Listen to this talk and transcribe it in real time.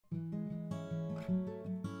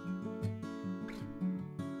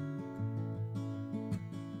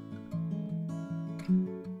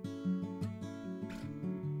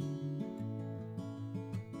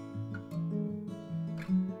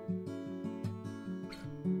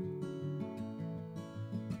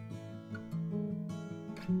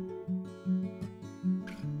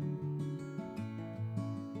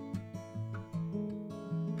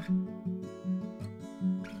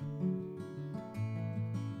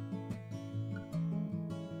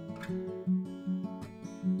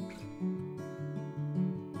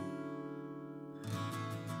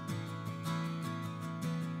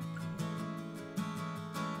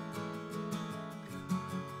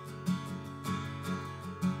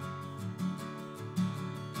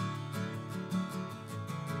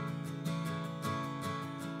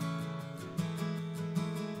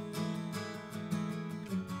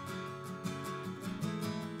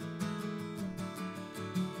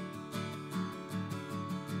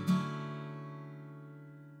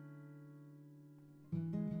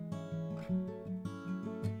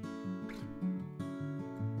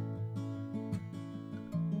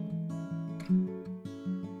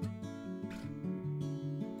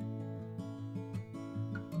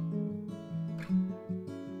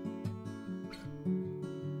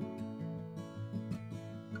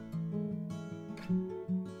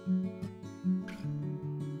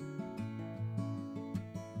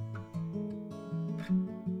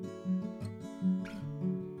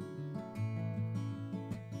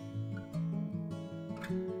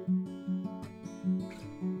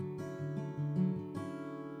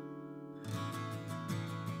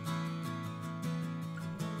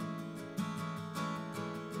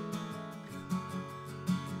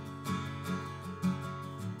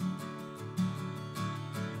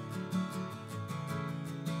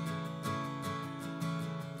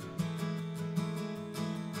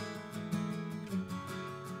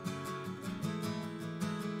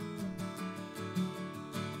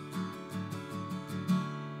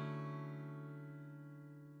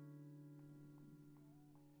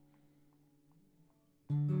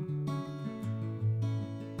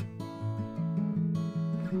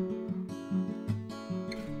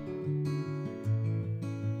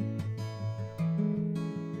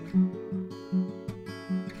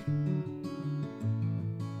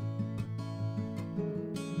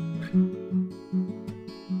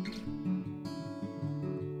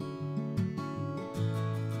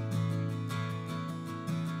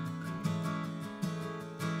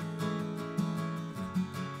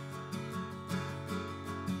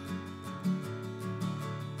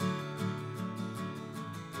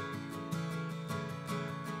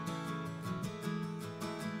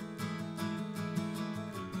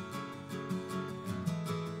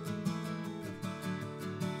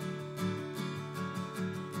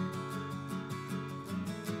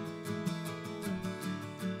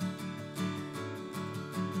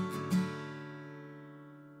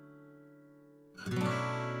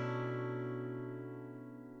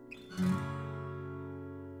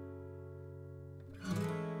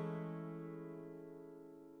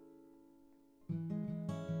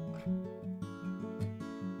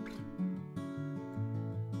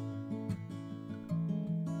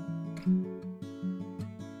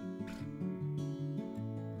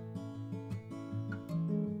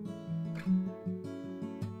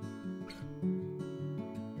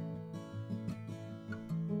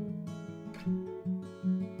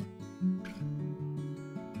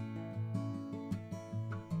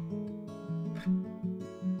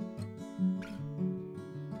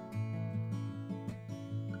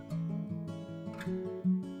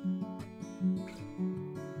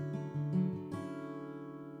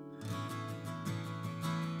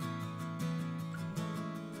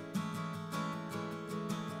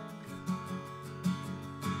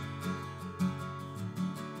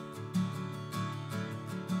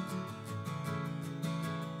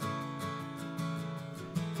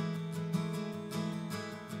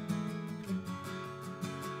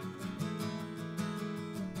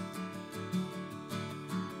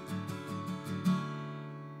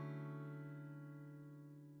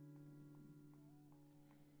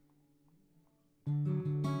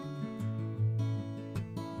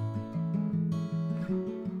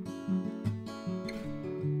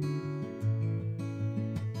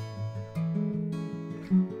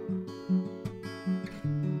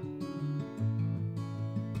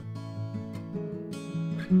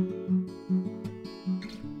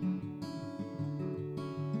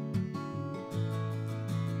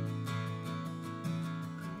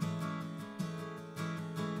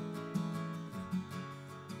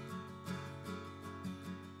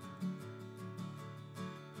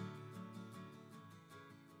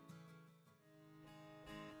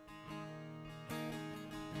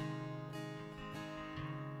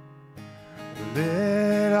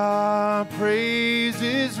Let our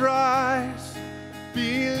praises rise,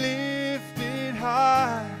 be lifted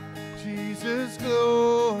high, Jesus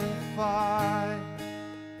glorified.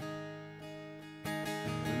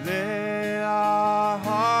 Let our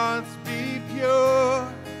hearts be pure,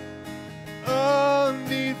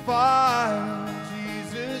 undefiled,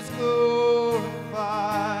 Jesus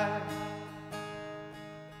glorified.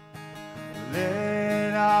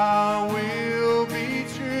 Let our will be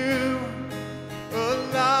true,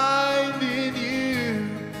 aligned in you,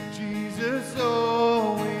 Jesus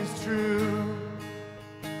always true.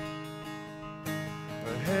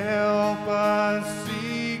 Help us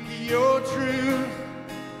seek your truth,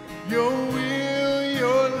 your will,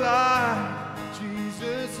 your life,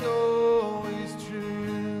 Jesus always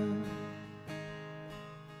true.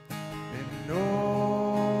 And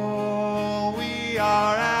all we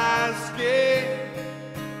are asking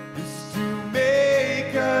is to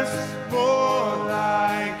make us more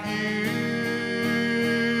like you,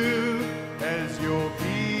 as your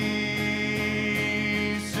peace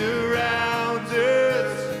surrounds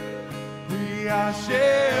us. We are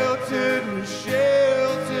sheltered, we're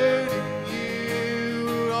sheltered in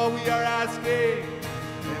you. All we are asking,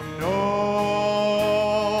 and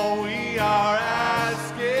all we are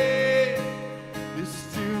asking is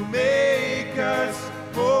to make us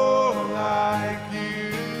more like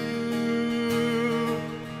you,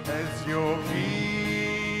 as your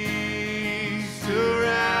peace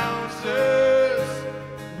surrounds us.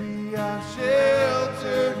 We are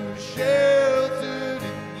sheltered, we're sheltered in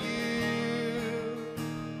you.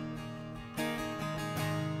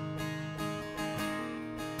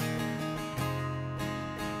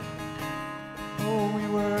 Oh, we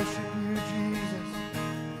worship you, Jesus.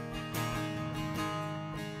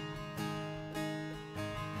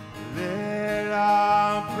 Let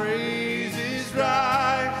our praises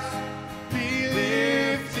rise, be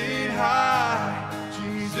lifted high,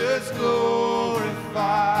 Jesus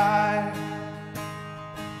glorified.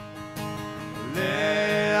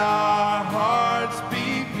 Let our hearts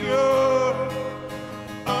be pure,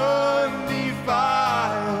 undefiled,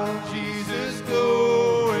 Jesus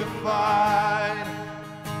glorified.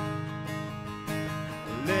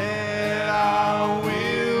 Let our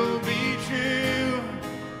will be true,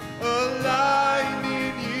 aligned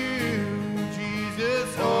in you,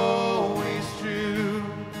 Jesus always true.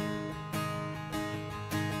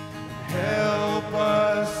 Help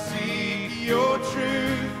us seek your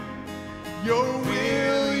truth, your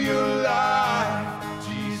will, your life,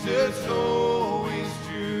 Jesus always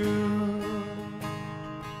true.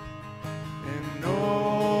 And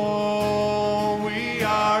all we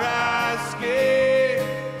are asking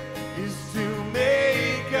is to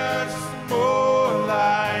make us more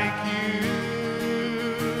like you,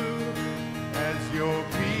 as your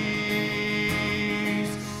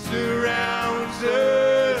peace surrounds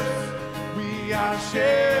us. We are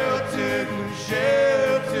sheltered, we're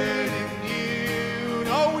sheltered in you. And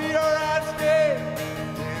all we are asking,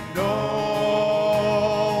 and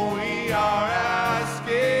all we are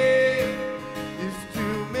asking is to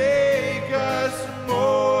make us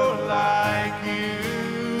more like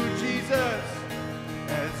you, Jesus,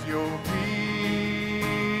 as your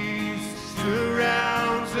peace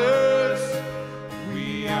surrounds us.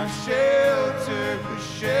 We are sheltered, we're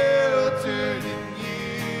sheltered in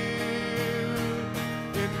you,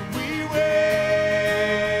 and we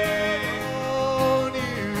wait on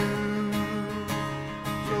you.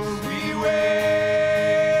 So we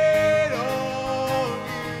wait on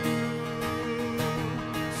you.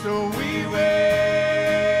 So we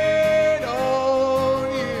wait on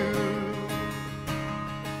you,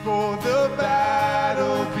 for the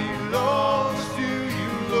battle belongs to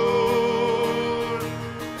you, Lord.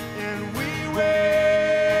 And we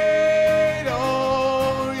wait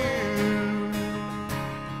on you.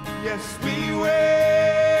 Yes, we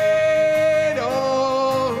wait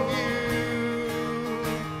on you.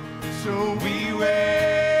 So we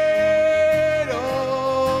wait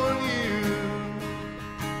on you,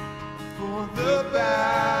 for the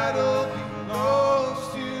battle belongs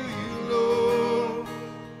to you, Lord.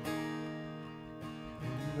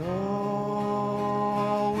 And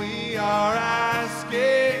all we are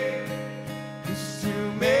asking is to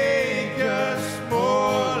make us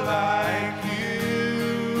more like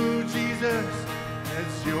you, Jesus,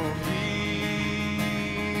 as your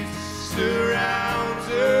peace surrounds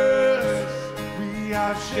us. We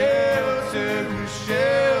are sheltered, we're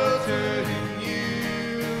sheltered in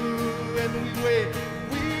you, and we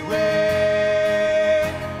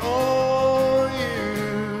wait on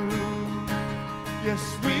you. Yes,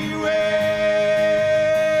 we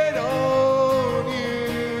wait on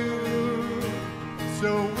you.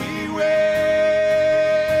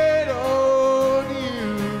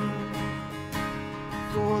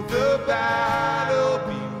 battle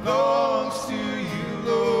belongs to you,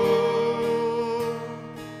 Lord.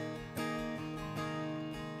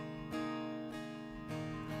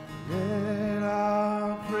 Let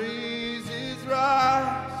our praises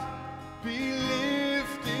rise, be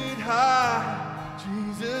lifted high,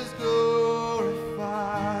 Jesus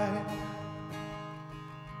glorified.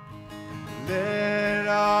 Let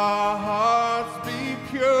our hearts be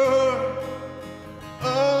pure,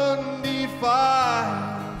 undefiled,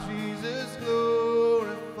 Jesus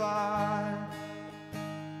glorified.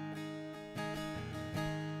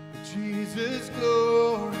 Jesus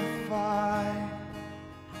glorified.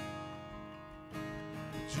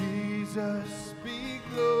 Jesus be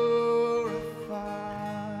glorified.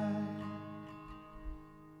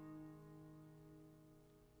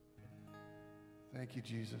 Thank you,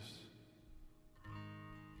 Jesus.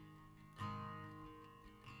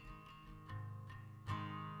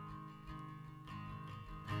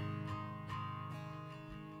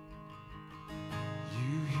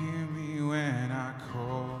 You hear me when I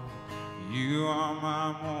call. You are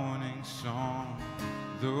my morning song.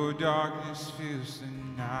 Though darkness fills the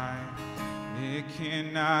night, it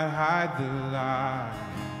cannot hide the light.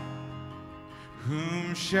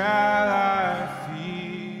 Whom shall I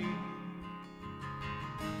fear?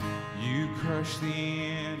 You crush the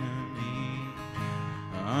enemy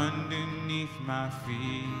underneath my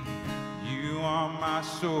feet. You are my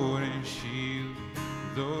sword and shield,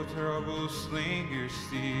 though troubles linger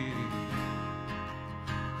still.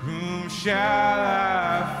 Whom shall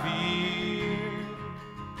I fear?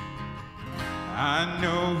 I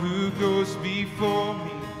know who goes before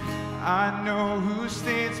me, I know who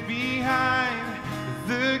stands behind.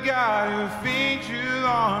 The God of angel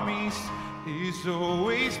armies is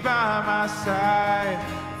always by my side.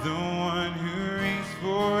 The one who reigns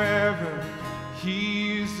forever,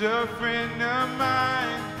 he is a friend of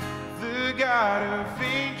mine. The God of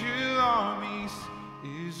angel armies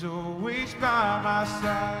is always by my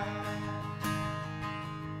side.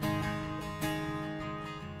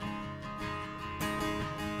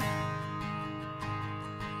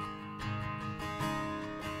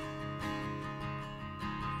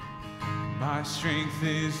 My strength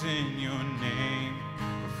is in your name,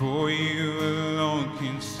 for you alone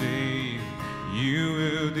can save. You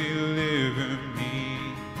will deliver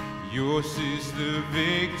me, yours is the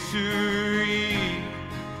victory.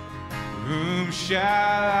 Whom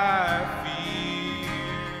shall I fear?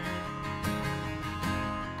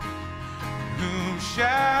 Whom shall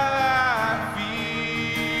I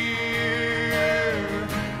fear?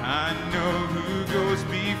 I know who goes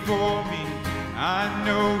before me, I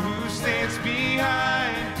know who stands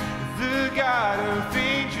behind. The God of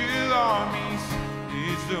angel armies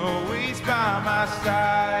is always by my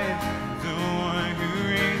side. The one who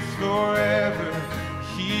reigns forever,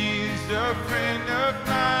 he is a friend of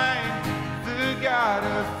mine. The God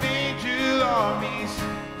of angel armies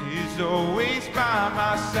is always by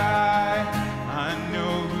my side. I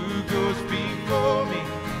know who goes before me,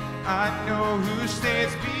 I know who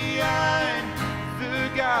stands behind. The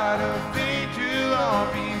God of angel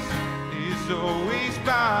armies is always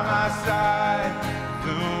by my side.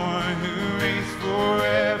 The one who reigns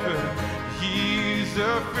forever, he is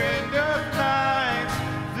a friend of mine.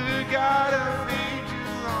 The God of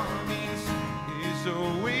angel armies is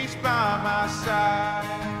always by my side.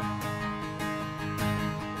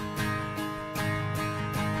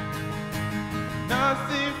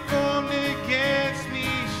 Nothing formed against me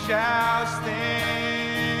shall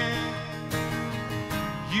stand.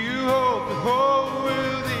 You hold the whole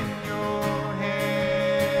world in your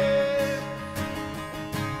hands.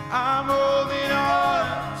 I'm holding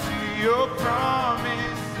on to your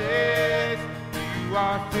promises. You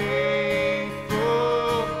are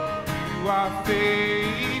faithful, you are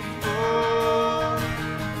faithful.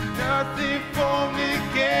 Nothing formed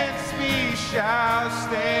against me shall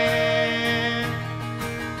stand.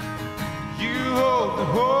 You hold the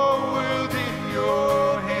whole world in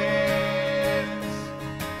your hands.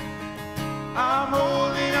 I'm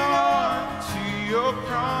holding on to your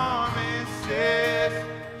promises.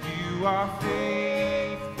 You are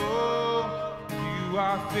faithful, you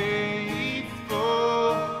are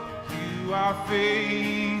faithful, you are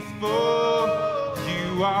faithful,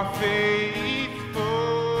 you are faithful.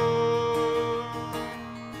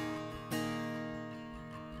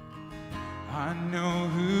 I know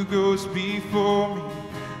who goes before me,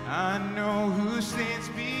 I know who stands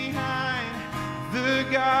behind. The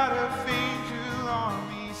God of angel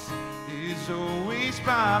armies is always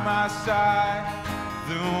by my side.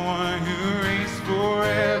 The one who reigns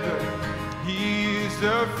forever, he is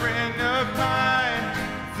a friend of mine.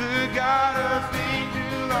 The God of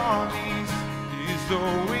angel armies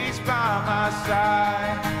always by my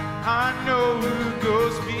side. I know who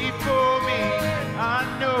goes before me. I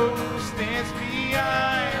know who stands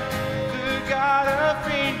behind. The God of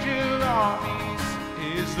angel armies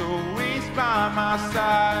is always by my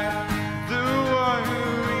side. The one who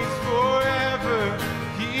reigns forever,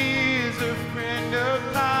 he is a friend of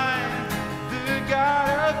mine. The God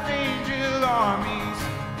of angel armies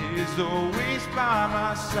is always by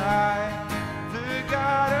my side. The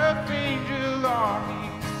God of angel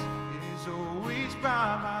armies is always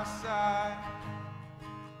by my side.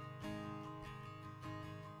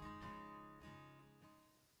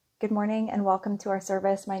 Good morning and welcome to our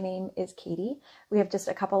service. My name is Katie. We have just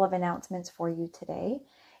a couple of announcements for you today.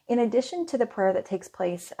 In addition to the prayer that takes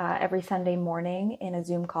place every Sunday morning in a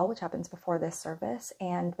Zoom call, which happens before this service,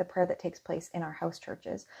 and the prayer that takes place in our house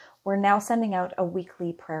churches, we're now sending out a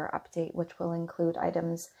weekly prayer update, which will include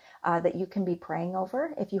items that you can be praying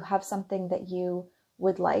over. If you have something that you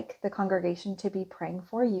would like the congregation to be praying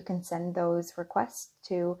for, you can send those requests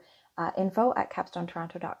to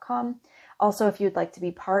info@capstonetoronto.com. Also, if you'd like to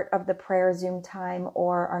be part of the prayer Zoom time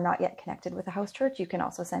or are not yet connected with a house church, you can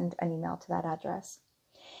also send an email to that address.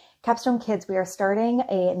 Capstone Kids, we are starting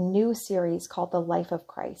a new series called The Life of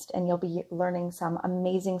Christ, and you'll be learning some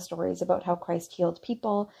amazing stories about how Christ healed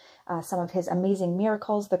people, some of his amazing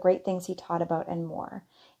miracles, the great things he taught about, and more.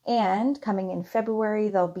 And coming in February,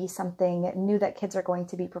 there'll be something new that kids are going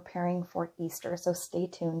to be preparing for Easter, so stay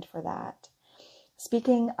tuned for that.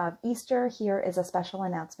 Speaking of Easter, here is a special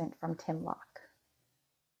announcement from Tim Locke.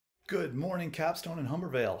 Good morning, Capstone and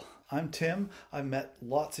Humbervale. I'm Tim. I've met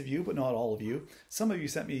lots of you, but not all of you. Some of you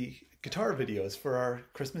sent me guitar videos for our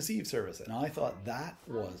Christmas Eve service, and I thought that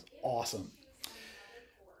was awesome.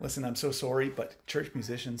 Listen, I'm so sorry, but church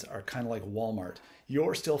musicians are kind of like Walmart.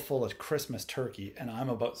 You're still full of Christmas turkey, and I'm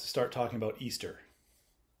about to start talking about Easter.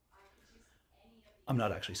 I'm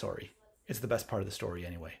not actually sorry. It's the best part of the story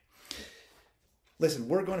anyway. Listen,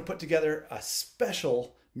 we're going to put together a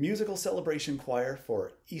special musical celebration choir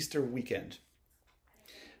for Easter weekend.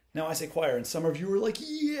 Now I say choir, and some of you are like,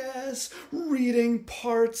 yes, reading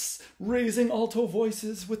parts, raising alto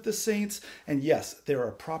voices with the saints. And yes, there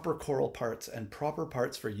are proper choral parts and proper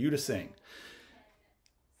parts for you to sing.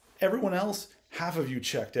 Everyone else, half of you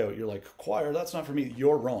checked out. You're like, choir, that's not for me.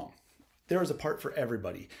 You're wrong. There is a part for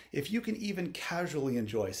everybody. If you can even casually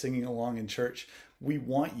enjoy singing along in church, we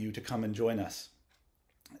want you to come and join us.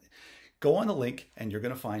 Go on the link and you're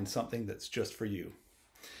going to find something that's just for you.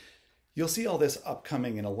 You'll see all this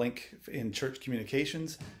upcoming in a link in church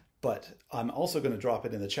communications, but I'm also going to drop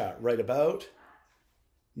it in the chat right about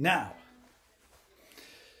now.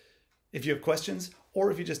 If you have questions,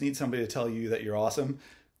 or if you just need somebody to tell you that you're awesome,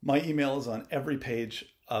 my email is on every page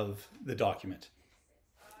of the document.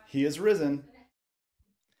 He is risen.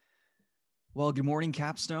 Well, good morning,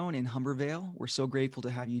 Capstone in Humbervale. We're so grateful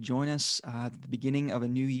to have you join us at the beginning of a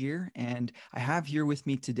new year. And I have here with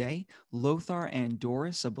me today, Lothar and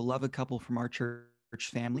Doris, a beloved couple from our church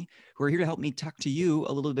family, who are here to help me talk to you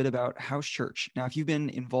a little bit about house church. Now, if you've been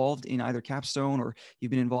involved in either Capstone or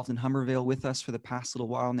you've been involved in Humbervale with us for the past little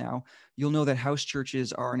while now, you'll know that house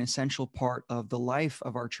churches are an essential part of the life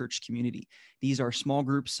of our church community. These are small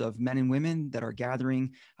groups of men and women that are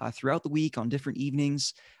gathering throughout the week on different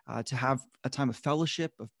evenings to have a time of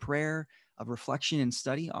fellowship, of prayer, of reflection and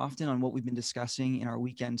study, often on what we've been discussing in our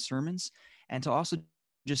weekend sermons, and to also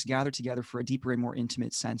just gather together for a deeper and more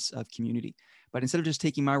intimate sense of community. But instead of just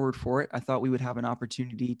taking my word for it, I thought we would have an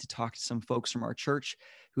opportunity to talk to some folks from our church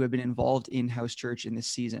who have been involved in house church in this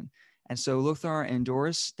season. And so Lothar and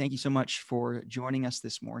Doris, thank you so much for joining us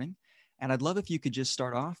this morning. And I'd love if you could just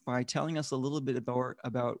start off by telling us a little bit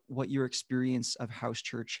about what your experience of house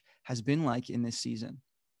church has been like in this season.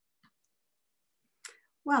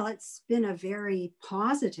 Well, it's been a very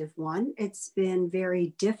positive one. It's been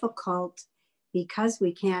very difficult because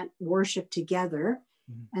we can't worship together.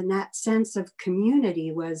 Mm-hmm. And that sense of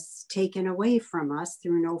community was taken away from us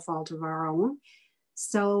through no fault of our own.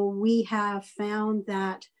 So we have found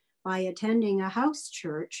that by attending a house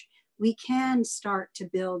church, we can start to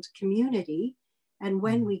build community. And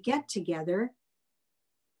when we get together,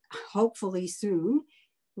 hopefully soon,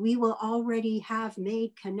 we will already have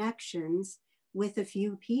made connections with a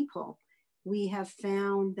few people. We have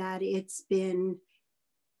found that it's been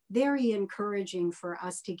very encouraging for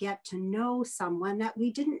us to get to know someone that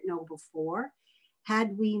we didn't know before.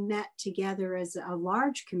 Had we met together as a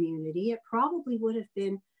large community, it probably would have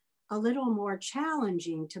been a little more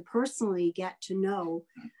challenging to personally get to know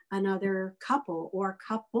another couple or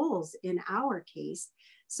couples in our case.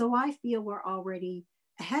 So I feel we're already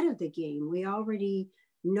ahead of the game. We already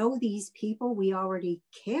know these people. We already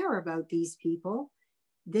care about these people.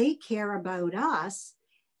 they care about us.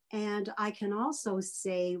 And I can also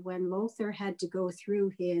say when Lothar had to go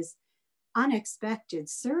through his unexpected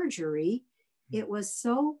surgery, it was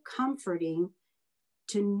so comforting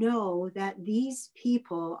to know that these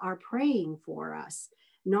people are praying for us,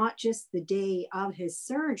 not just the day of his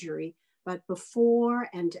surgery, but before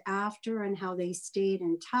and after, and how they stayed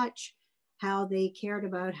in touch, how they cared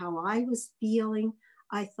about how I was feeling.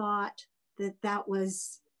 I thought that that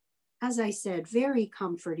was, as I said, very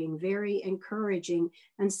comforting, very encouraging,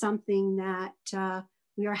 and something that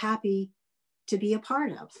we are happy to be a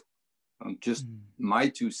part of. Just my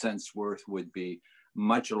 2 cents worth would be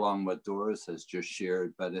much along what Doris has just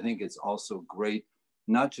shared, but I think it's also great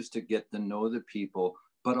not just to get to know the people,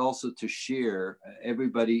 but also to share.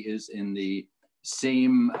 Everybody is in the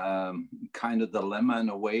same kind of dilemma in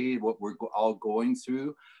a way, what we're all going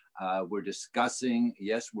through. We're discussing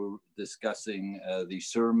the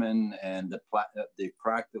sermon and the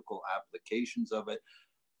practical applications of it,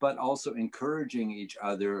 but also encouraging each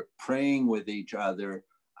other, praying with each other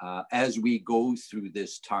as we go through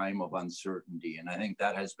this time of uncertainty. And I think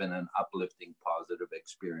that has been an uplifting, positive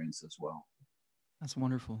experience as well. That's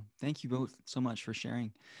wonderful. Thank you both so much for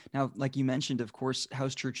sharing. Now, like you mentioned, of course,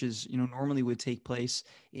 house churches, normally would take place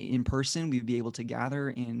in person. We'd be able to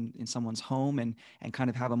gather in someone's home and kind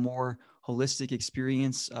of have a more holistic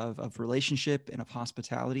experience of relationship and of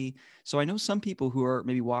hospitality. So I know some people who are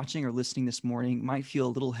maybe watching or listening this morning might feel a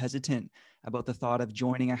little hesitant about the thought of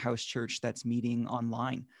joining a house church that's meeting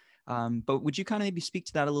online. But would you kind of maybe speak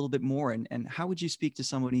to that a little bit more? And how would you speak to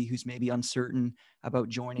somebody who's maybe uncertain about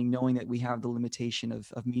joining, knowing that we have the limitation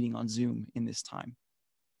of meeting on Zoom in this time?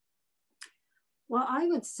 Well, I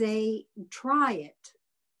would say try it.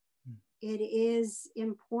 It is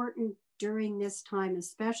important during this time,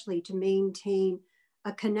 especially, to maintain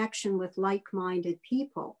a connection with like-minded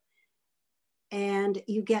people. And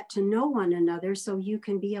you get to know one another, so you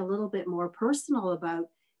can be a little bit more personal about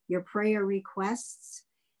your prayer requests.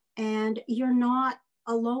 And you're not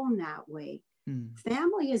alone that way.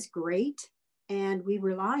 Family is great, and we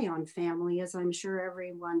rely on family, as I'm sure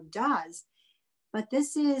everyone does. But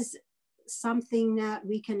this is something that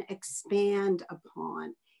we can expand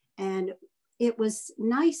upon. And it was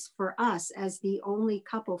nice for us, as the only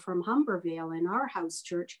couple from Humbervale in our house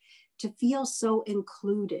church, to feel so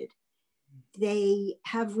included. They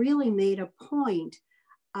have really made a point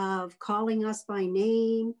of calling us by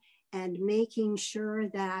name and making sure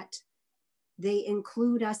that they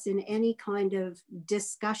include us in any kind of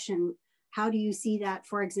discussion. How do you see that,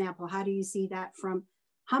 for example, how do you see that from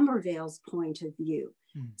Humbervale's point of view?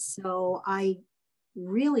 So I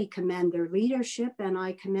really commend their leadership, and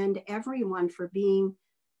I commend everyone for being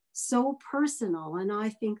so personal. And I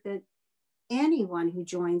think that anyone who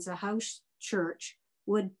joins a house church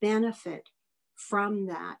would benefit from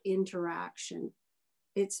that interaction.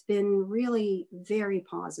 It's been really very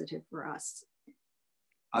positive for us.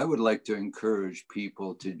 I would like to encourage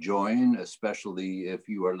people to join, especially if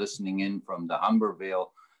you are listening in from the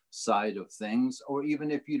Humbervale side of things, or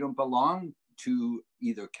even if you don't belong to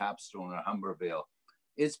either Capstone or Humbervale.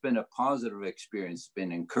 It's been a positive experience. It's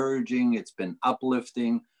been encouraging. It's been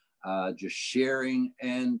uplifting, just sharing.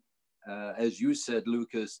 And as you said,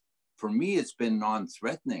 Lucas, for me, it's been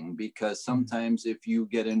non-threatening, because sometimes if you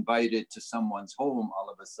get invited to someone's home, all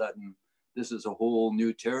of a sudden, this is a whole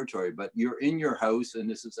new territory. But you're in your house, and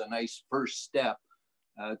this is a nice first step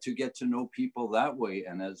to get to know people that way.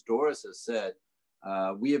 And as Doris has said,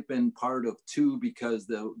 we have been part of two, because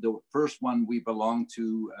the first one we belonged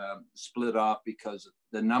to split off because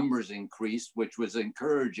the numbers increased, which was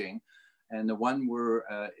encouraging. And the one we're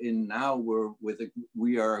in now,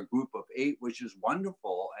 we are a group of 8, which is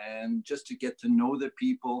wonderful. And just to get to know the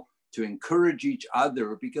people, to encourage each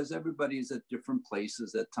other, because everybody's at different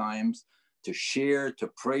places at times, to share, to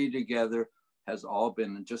pray together, has all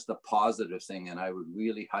been just a positive thing. And I would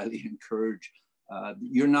really highly encourage,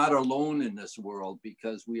 you're not alone in this world,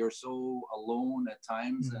 because we are so alone at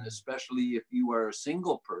times. And especially if you are a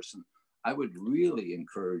single person, I would really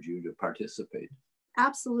encourage you to participate.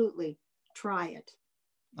 Absolutely. Try it.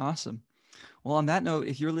 Awesome. Well, on that note,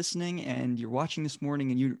 if you're listening and you're watching this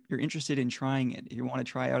morning and you're interested in trying it, you want to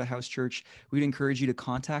try out a house church, we'd encourage you to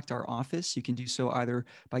contact our office. You can do so either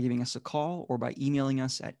by giving us a call or by emailing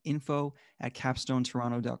us at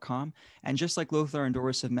info@capstonetoronto.com. And just like Lothar and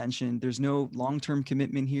Doris have mentioned, there's no long-term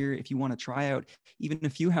commitment here. If you want to try out even a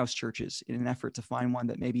few house churches in an effort to find one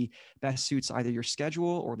that maybe best suits either your schedule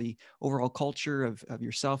or the overall culture of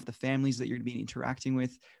yourself, the families that you're going to be interacting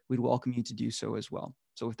with, we'd welcome you to do so as well.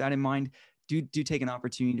 So with that in mind, do take an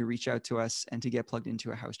opportunity to reach out to us and to get plugged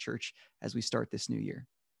into a house church as we start this new year.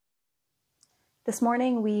 This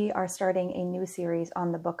morning, we are starting a new series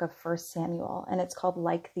on the book of 1 Samuel, and it's called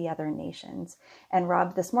Like the Other Nations. And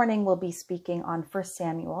Rob, this morning, will be speaking on 1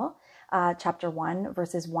 Samuel, chapter 1,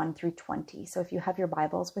 verses 1 through 20. So if you have your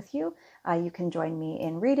Bibles with you, you can join me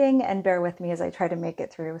in reading and bear with me as I try to make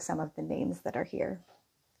it through some of the names that are here.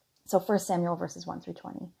 So 1 Samuel, verses 1 through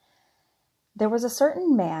 20. There was a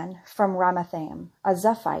certain man from Ramathaim, a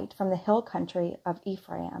Zephite from the hill country of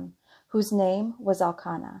Ephraim, whose name was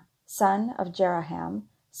Elkanah, son of Jeraham,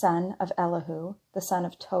 son of Elihu, the son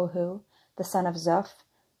of Tohu, the son of Zuph,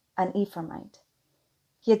 an Ephraimite.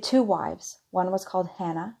 He had 2 wives. One was called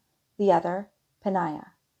Hannah, the other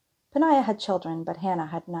Peninnah. Peninnah had children, but Hannah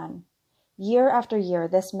had none. Year after year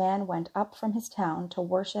this man went up from his town to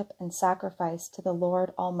worship and sacrifice to the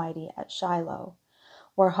Lord Almighty at Shiloh,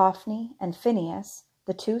 where Hophni and Phinehas,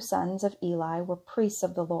 the 2 sons of Eli, were priests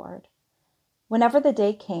of the Lord. Whenever the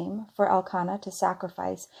day came for Elkanah to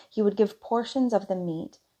sacrifice, he would give portions of the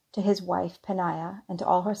meat to his wife Peninnah and to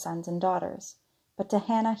all her sons and daughters. But to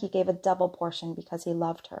Hannah he gave a double portion because he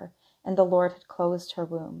loved her, and the Lord had closed her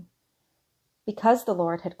womb. Because the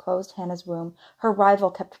Lord had closed Hannah's womb, her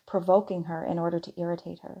rival kept provoking her in order to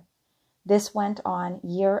irritate her. This went on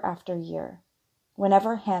year after year.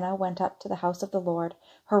 Whenever Hannah went up to the house of the Lord,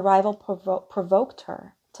 her rival provoked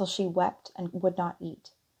her till she wept and would not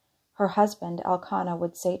eat. Her husband, Elkanah,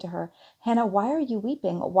 would say to her, "Hannah, why are you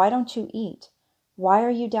weeping? Why don't you eat? Why are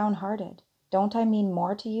you downhearted? Don't I mean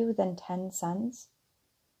more to you than 10 sons?"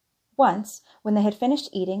 Once, when they had finished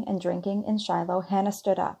eating and drinking in Shiloh, Hannah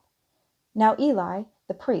stood up. Now Eli,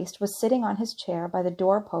 the priest, was sitting on his chair by the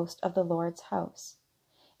doorpost of the Lord's house.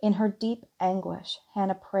 In her deep anguish,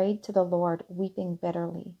 Hannah prayed to the Lord, weeping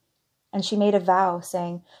bitterly. And she made a vow,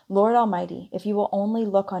 saying, "Lord Almighty, if you will only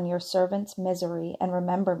look on your servant's misery and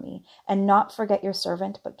remember me, and not forget your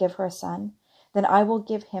servant, but give her a son, then I will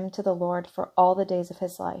give him to the Lord for all the days of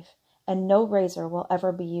his life, and no razor will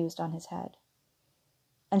ever be used on his head."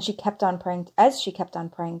 And she kept on praying. As she kept on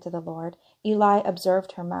praying to the Lord, Eli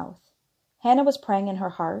observed her mouth. Hannah was praying in her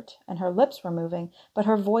heart, and her lips were moving, but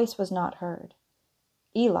her voice was not heard.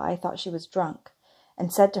 Eli thought she was drunk,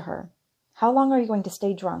 and said to her, "How long are you going to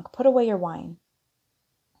stay drunk? Put away your wine."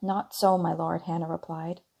 "Not so, my lord," Hannah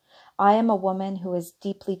replied. "I am a woman who is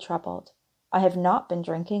deeply troubled. I have not been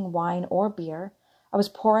drinking wine or beer. I was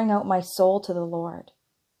pouring out my soul to the Lord.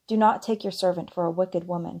 Do not take your servant for a wicked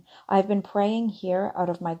woman. I have been praying here out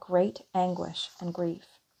of my great anguish and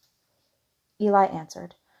grief." Eli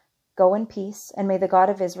answered, "Go in peace, and may the God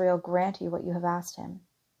of Israel grant you what you have asked him."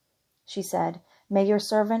 She said, "May your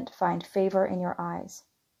servant find favor in your eyes."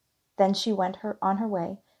 Then she went on her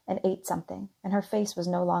way and ate something, and her face was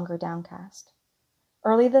no longer downcast.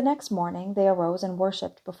 Early the next morning they arose and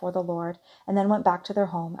worshipped before the Lord, and then went back to their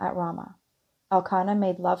home at Ramah. Elkanah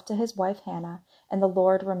made love to his wife Hannah, and the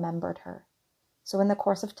Lord remembered her. So in the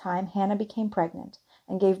course of time Hannah became pregnant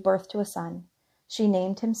and gave birth to a son. She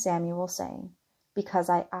named him Samuel, saying, "Because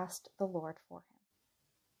I asked the Lord for him."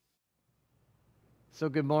 So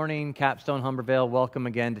good morning, Capstone Humbervale. Welcome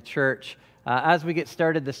again to church. As we get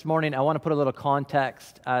started this morning, I want to put a little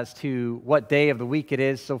context as to what day of the week it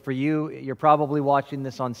is. So for you, you're probably watching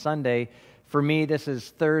this on Sunday. For me, this is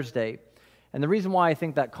Thursday. And the reason why I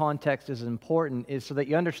think that context is important is so that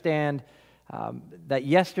you understand that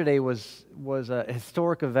yesterday was a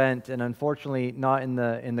historic event, and unfortunately not in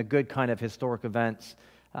the good kind of historic events.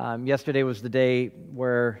 Yesterday was the day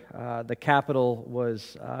where the Capitol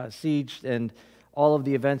was sieged and all of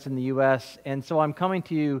the events in the U.S. And so I'm coming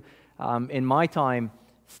to you in my time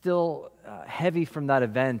still heavy from that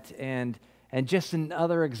event, and just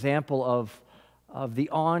another example of the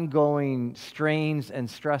ongoing strains and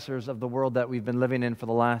stressors of the world that we've been living in for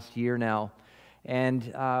the last year now. And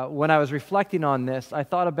when I was reflecting on this, I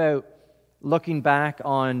thought about looking back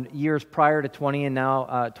on years prior to 2020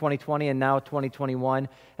 and now 2021,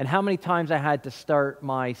 and how many times I had to start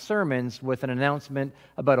my sermons with an announcement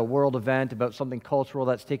about a world event, about something cultural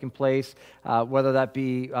that's taken place, whether that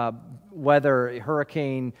be weather,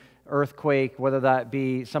 hurricane, earthquake, whether that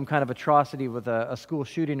be some kind of atrocity with a school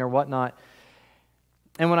shooting or whatnot.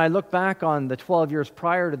 And when I look back on the 12 years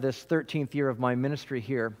prior to this 13th year of my ministry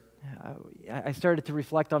here, I started to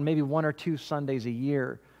reflect on maybe 1 or 2 Sundays a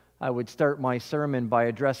year I would start my sermon by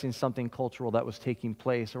addressing something cultural that was taking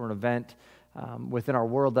place, or an event within our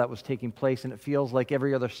world that was taking place. And it feels like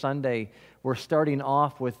every other Sunday we're starting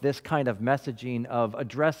off with this kind of messaging of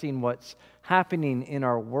addressing what's happening in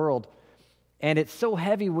our world. And it's so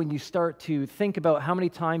heavy when you start to think about how many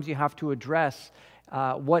times you have to address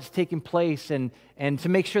what's taking place, and to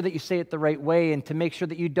make sure that you say it the right way, and to make sure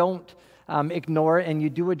that you don't ignore it and you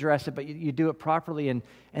do address it, but you do it properly.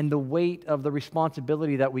 And the weight of the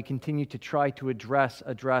responsibility that we continue to try to address.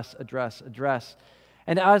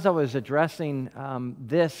 And as I was addressing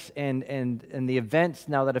this and the events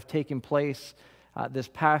now that have taken place this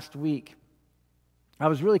past week, I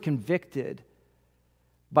was really convicted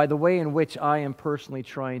by the way in which I am personally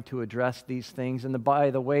trying to address these things, and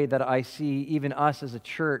by the way that I see even us as a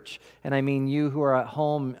church, and I mean you who are at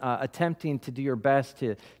home attempting to do your best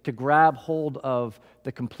to grab hold of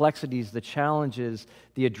the complexities, the challenges,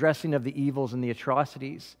 the addressing of the evils and the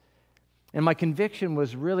atrocities. And my conviction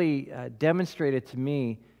was really demonstrated to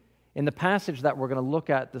me in the passage that we're going to look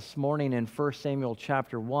at this morning in 1 Samuel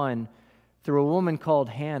chapter 1 through a woman called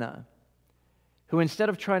Hannah, who instead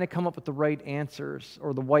of trying to come up with the right answers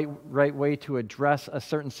or the right way to address a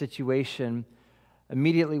certain situation,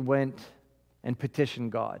 immediately went and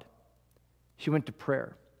petitioned God. She went to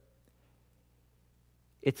prayer.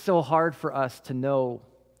 It's so hard for us to know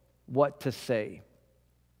what to say.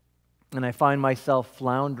 And I find myself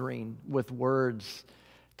floundering with words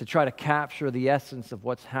to try to capture the essence of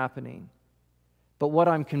what's happening. But what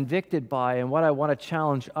I'm convicted by and what I want to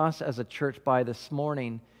challenge us as a church by this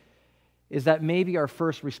morning is that maybe our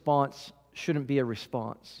first response shouldn't be a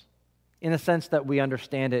response. In the sense that we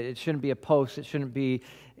understand it, it shouldn't be a post, it shouldn't be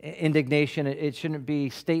indignation, it shouldn't be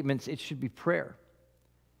statements, it should be prayer.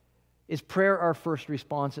 Is prayer our first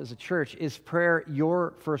response as a church? Is prayer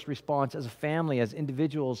your first response as a family, as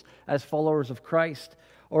individuals, as followers of Christ?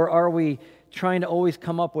 Or are we trying to always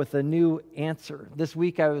come up with a new answer? This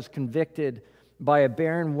week I was convicted by a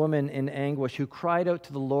barren woman in anguish who cried out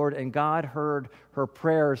to the Lord, and God heard her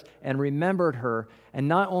prayers and remembered her, and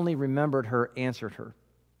not only remembered her, answered her.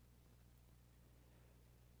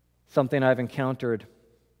 Something I've encountered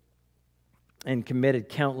and committed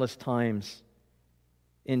countless times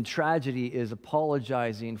in tragedy is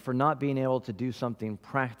apologizing for not being able to do something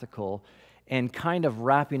practical and kind of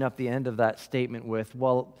wrapping up the end of that statement with,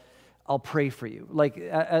 well, I'll pray for you, like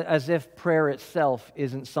as if prayer itself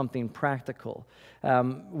isn't something practical.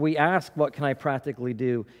 We ask, what can I practically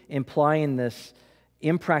do, implying this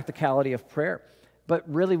impracticality of prayer.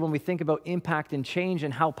 But really, when we think about impact and change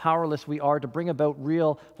and how powerless we are to bring about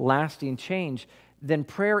real, lasting change, then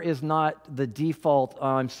prayer is not the default, oh,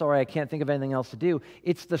 I'm sorry, I can't think of anything else to do.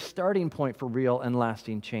 It's the starting point for real and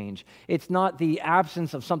lasting change. It's not the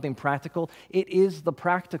absence of something practical. It is the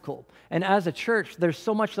practical. And as a church, there's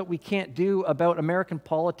so much that we can't do about American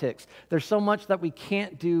politics. There's so much that we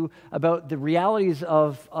can't do about the realities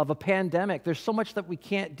of a pandemic. There's so much that we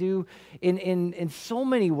can't do in so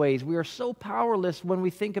many ways. We are so powerless when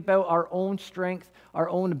we think about our own strength, our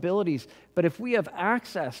own abilities. But if we have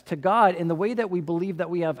access to God in the way that we believe that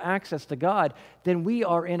we have access to God, then we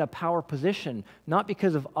are in a power position, not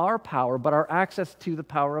because of our power, but our access to the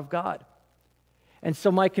power of God. And so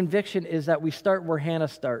my conviction is that we start where Hannah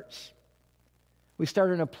starts. We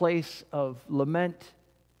start in a place of lament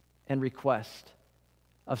and request,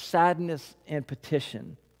 of sadness and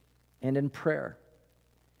petition, and in prayer.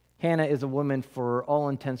 Hannah is a woman, for all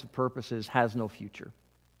intents and purposes, has no future.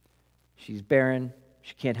 She's barren.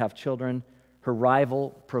 She can't have children. Her rival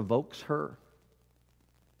provokes her.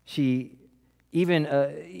 She,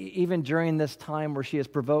 even during this time where she is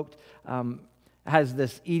provoked, has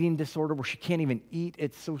this eating disorder where she can't even eat.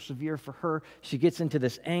 It's so severe for her. She gets into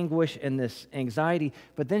this anguish and this anxiety,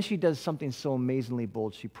 but then she does something so amazingly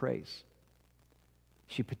bold. She prays.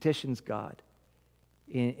 She petitions God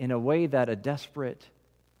in a way that a desperate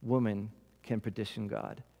woman can petition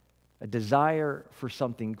God. A desire for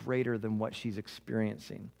something greater than what she's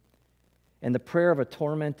experiencing. And the prayer of a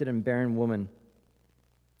tormented and barren woman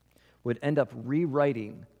would end up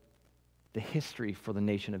rewriting the history for the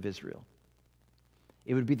nation of Israel.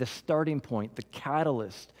 It would be the starting point, the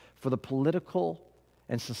catalyst for the political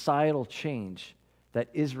and societal change that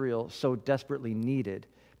Israel so desperately needed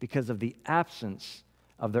because of the absence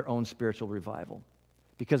of their own spiritual revival,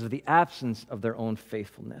 because of the absence of their own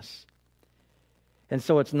faithfulness. And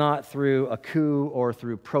so it's not through a coup or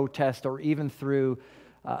through protest or even through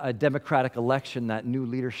a democratic election that new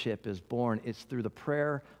leadership is born. It's through the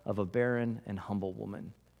prayer of a barren and humble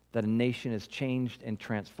woman that a nation is changed and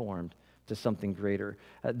transformed to something greater.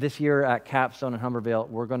 This year at Capstone and Humbervale,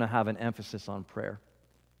 we're going to have an emphasis on prayer.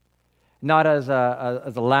 Not as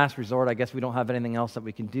a last resort. I guess we don't have anything else that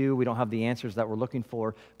we can do. We don't have the answers that we're looking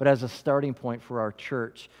for, but as a starting point for our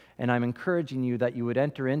church. And I'm encouraging you that you would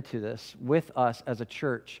enter into this with us as a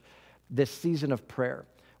church, this season of prayer,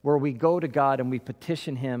 where we go to God and we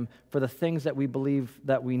petition Him for the things that we believe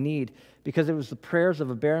that we need, because it was the prayers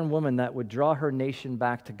of a barren woman that would draw her nation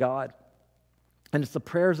back to God. And it's the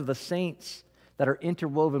prayers of the saints that are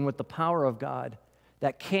interwoven with the power of God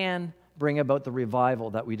that can bring about the revival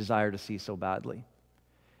that we desire to see so badly.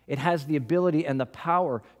 It has the ability and the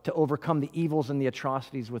power to overcome the evils and the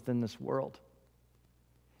atrocities within this world.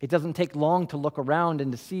 It doesn't take long to look around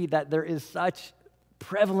and to see that there is such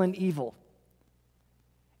prevalent evil.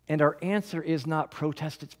 And our answer is not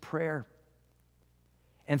protest, it's prayer.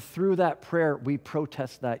 And through that prayer, we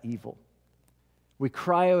protest that evil. We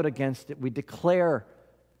cry out against it. We declare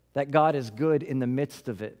that God is good in the midst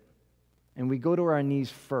of it. And we go to our knees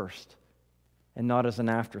first and not as an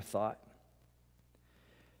afterthought.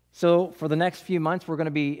 So for the next few months, we're going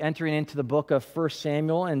to be entering into the book of 1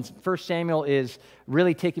 Samuel. And 1 Samuel is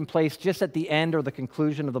really taking place just at the end or the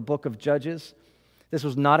conclusion of the book of Judges. This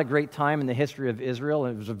was not a great time in the history of Israel.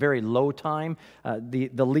 It was a very low time.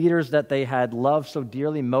 The leaders that they had loved so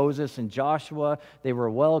dearly, Moses and Joshua, they were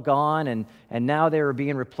well gone, and now they were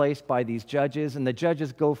being replaced by these judges. And the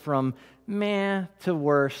judges go from meh to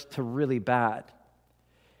worse to really bad.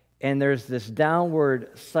 And there's this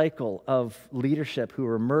downward cycle of leadership who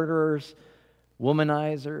are murderers,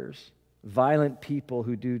 womanizers, violent people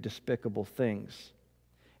who do despicable things.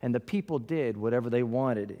 And the people did whatever they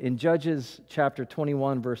wanted. In Judges chapter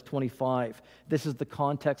 21, verse 25, this is the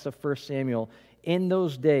context of 1 Samuel. In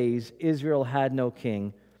those days, Israel had no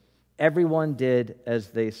king. Everyone did as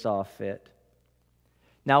they saw fit.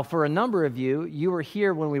 Now, for a number of you, you were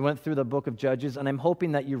here when we went through the book of Judges, and I'm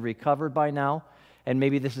hoping that you've recovered by now. And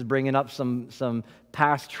maybe this is bringing up some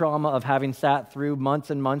past trauma of having sat through months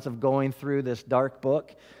and months of going through this dark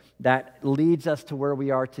book that leads us to where we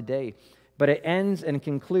are today. But it ends and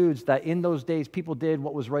concludes that in those days, people did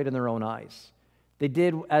what was right in their own eyes. They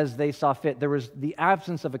did as they saw fit. There was the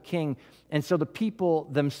absence of a king, and so the people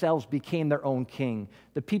themselves became their own king.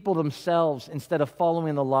 The people themselves, instead of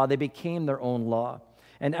following the law, they became their own law.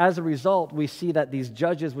 And as a result, we see that these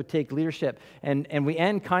judges would take leadership. And we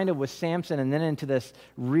end kind of with Samson and then into this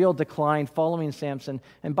real decline following Samson.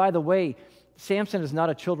 And by the way, Samson is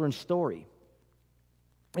not a children's story.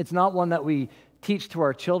 It's not one that we teach to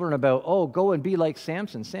our children about, oh, go and be like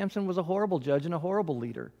Samson. Samson was a horrible judge and a horrible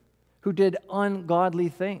leader who did ungodly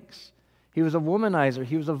things. He was a womanizer.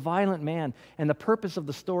 He was a violent man. And the purpose of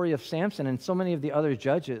the story of Samson and so many of the other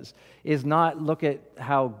judges is not look at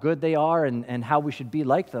how good they are and how we should be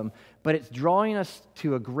like them, but it's drawing us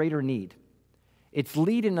to a greater need. It's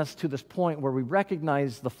leading us to this point where we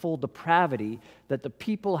recognize the full depravity that the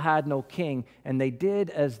people had no king, and they did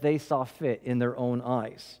as they saw fit in their own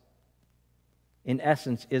eyes. In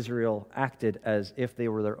essence, Israel acted as if they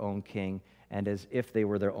were their own king and as if they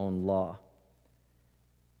were their own law.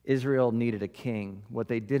 Israel needed a king. What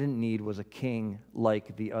they didn't need was a king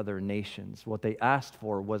like the other nations. What they asked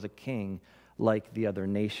for was a king like the other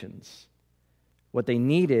nations. What they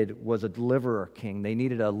needed was a deliverer king. They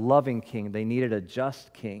needed a loving king. They needed a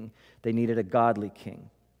just king. They needed a godly king.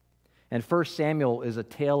 And 1 Samuel is a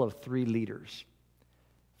tale of three leaders.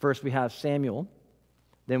 First we have Samuel,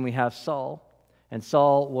 then we have Saul, and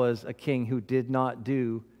Saul was a king who did not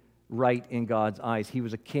do right in God's eyes. He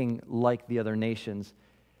was a king like the other nations.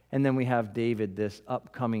 And then we have David, this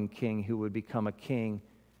upcoming king who would become a king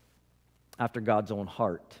after God's own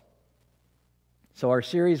heart. So our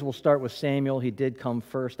series will start with Samuel. He did come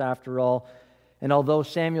first after all. And although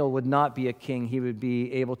Samuel would not be a king, he would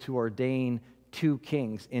be able to ordain two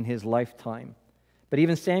kings in his lifetime. But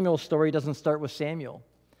even Samuel's story doesn't start with Samuel.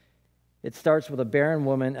 It starts with a barren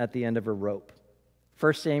woman at the end of her rope.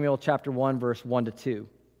 1 Samuel chapter 1, verse 1 to 2.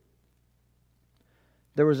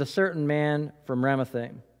 There was a certain man from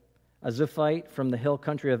Ramathaim, a Zuphite from the hill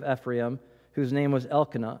country of Ephraim, whose name was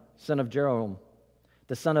Elkanah, son of Jeroham,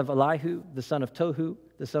 the son of Elihu, the son of Tohu,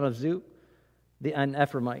 the son of Zu, an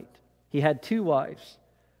Ephraimite. He had two wives,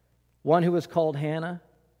 one who was called Hannah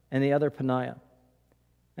and the other Peninnah.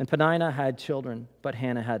 And Peninnah had children, but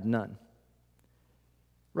Hannah had none.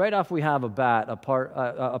 Right off, we have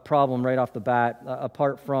a problem right off the bat,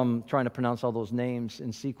 apart from trying to pronounce all those names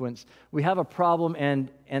in sequence. We have a problem, and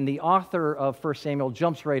the author of 1 Samuel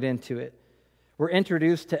jumps right into it. We're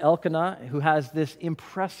introduced to Elkanah, who has this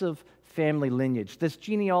impressive family lineage. This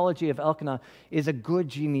genealogy of Elkanah is a good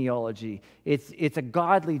genealogy. It's a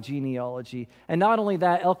godly genealogy. And not only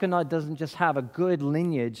that, Elkanah doesn't just have a good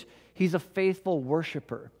lineage, he's a faithful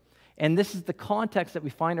worshiper. And this is the context that we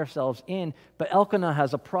find ourselves in, but Elkanah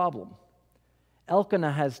has a problem.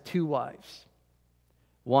 Elkanah has two wives,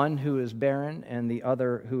 one who is barren and the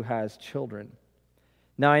other who has children.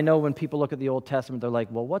 Now, I know when people look at the Old Testament, they're like,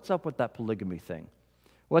 well, what's up with that polygamy thing?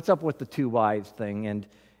 What's up with the two wives thing? And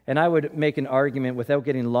I would make an argument without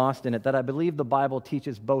getting lost in it that I believe the Bible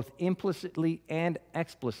teaches both implicitly and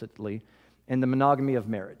explicitly in the monogamy of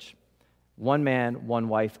marriage. one man, one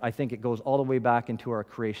wife. I think it goes all the way back into our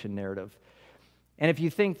creation narrative. And if you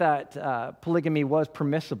think that polygamy was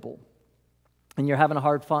permissible, and you're having a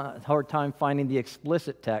hard time finding the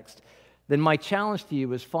explicit text, then my challenge to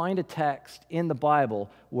you is find a text in the Bible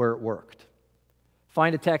where it worked.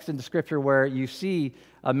 Find a text in the Scripture where you see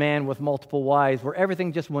a man with multiple wives, where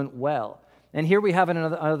everything just went well. And here we have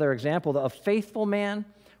another example. A faithful man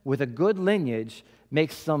with a good lineage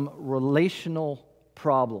makes some relational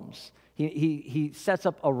problems. He sets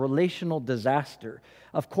up a relational disaster.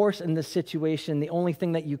 Of course, in this situation, the only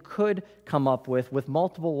thing that you could come up with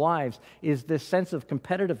multiple wives is this sense of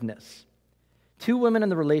competitiveness. Two women in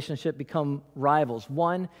the relationship become rivals.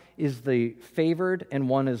 One is the favored and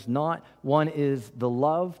one is not. One is the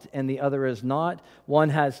loved and the other is not. One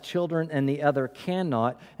has children and the other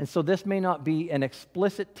cannot. And so this may not be an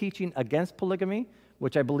explicit teaching against polygamy,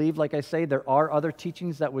 which I believe, like I say, there are other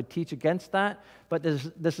teachings that would teach against that, but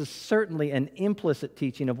this is certainly an implicit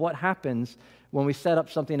teaching of what happens when we set up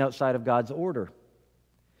something outside of God's order.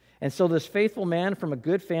 And so this faithful man from a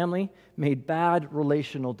good family made bad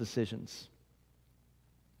relational decisions.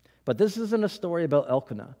 But this isn't a story about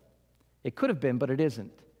Elkanah. It could have been, but it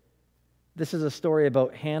isn't. This is a story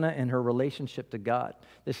about Hannah and her relationship to God.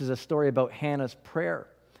 This is a story about Hannah's prayer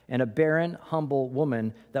and a barren, humble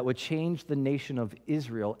woman that would change the nation of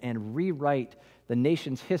Israel and rewrite the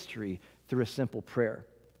nation's history through a simple prayer.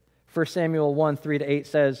 1 Samuel 1, 3-8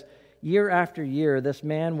 says, "Year after year, this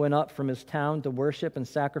man went up from his town to worship and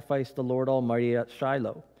sacrifice the Lord Almighty at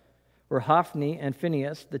Shiloh, where Hophni and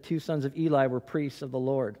Phinehas, the two sons of Eli, were priests of the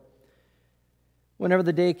Lord. Whenever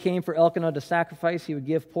the day came for Elkanah to sacrifice, he would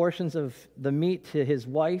give portions of the meat to his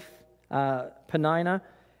wife, Peninnah,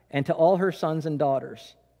 and to all her sons and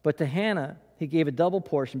daughters. But to Hannah he gave a double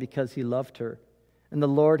portion because he loved her, and the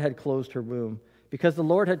Lord had closed her womb. Because the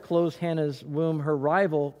Lord had closed Hannah's womb, her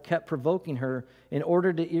rival kept provoking her in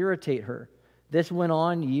order to irritate her. This went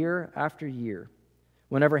on year after year.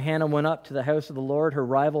 Whenever Hannah went up to the house of the Lord, her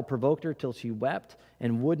rival provoked her till she wept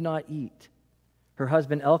and would not eat. Her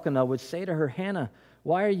husband Elkanah would say to her, 'Hannah,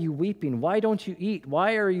 why are you weeping? Why don't you eat?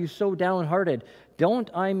 Why are you so downhearted? Don't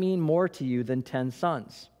I mean more to you than 10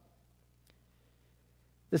 sons?'"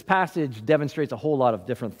 This passage demonstrates a whole lot of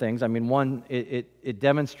different things. I mean, one, it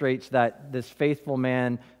demonstrates that this faithful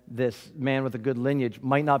man, this man with a good lineage,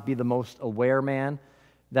 might not be the most aware man,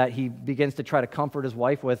 that he begins to try to comfort his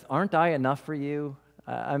wife with, "Aren't I enough for you?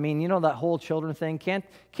 I mean, you know that whole children thing?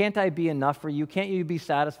 Can't I be enough for you? Can't you be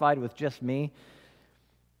satisfied with just me?"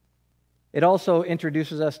 It also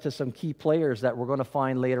introduces us to some key players that we're going to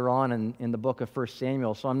find later on in the book of 1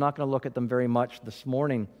 Samuel, so I'm not going to look at them very much this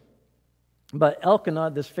morning. But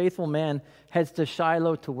Elkanah, this faithful man, heads to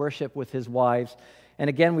Shiloh to worship with his wives. And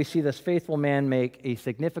again, we see this faithful man make a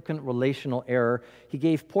significant relational error. He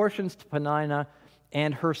gave portions to Peninnah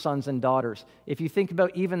and her sons and daughters. If you think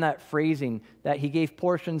about even that phrasing, that he gave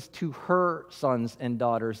portions to her sons and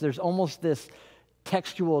daughters, there's almost this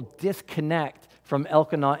textual disconnect from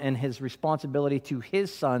Elkanah and his responsibility to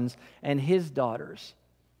his sons and his daughters.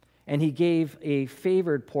 And he gave a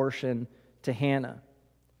favored portion to Hannah.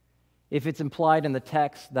 If it's implied in the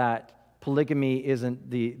text that polygamy isn't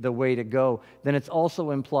the way to go, then it's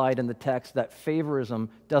also implied in the text that favorism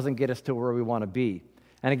doesn't get us to where we want to be.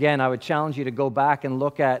 And again, I would challenge you to go back and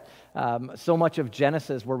look at so much of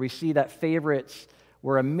Genesis where we see that favorites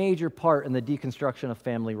were a major part in the deconstruction of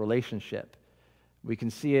family relationship. We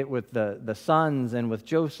can see it with the sons and with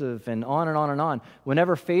Joseph and on and on and on.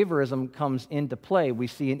 Whenever favorism comes into play, we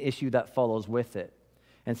see an issue that follows with it.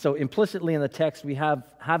 And so implicitly in the text, we have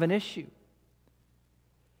an issue.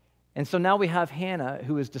 And so now we have Hannah,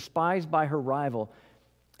 who is despised by her rival,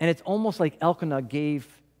 and it's almost like Elkanah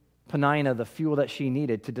gave Peninnah the fuel that she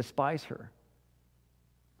needed to despise her.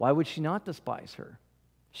 Why would she not despise her?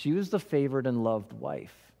 She was the favored and loved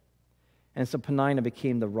wife. And so Peninnah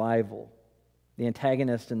became the rival, the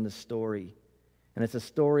antagonist in the story. And it's a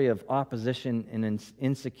story of opposition and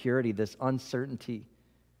insecurity, this uncertainty.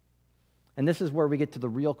 And this is where we get to the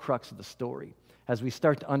real crux of the story. As we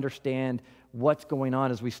start to understand what's going on,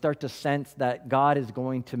 as we start to sense that God is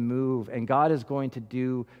going to move and God is going to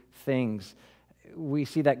do things, we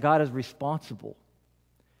see that God is responsible,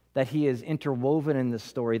 that he is interwoven in this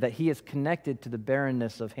story, that he is connected to the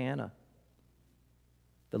barrenness of Hannah.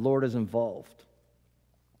 The Lord is involved.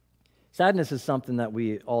 Sadness is something that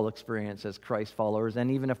we all experience as Christ followers,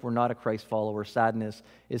 and even if we're not a Christ follower, sadness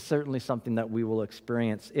is certainly something that we will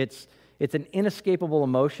experience. It's an inescapable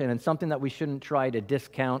emotion and something that we shouldn't try to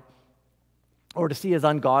discount or to see as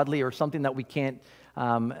ungodly or something that we can't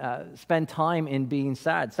spend time in being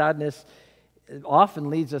sad. Sadness often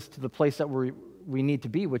leads us to the place that we need to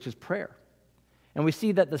be, which is prayer. And we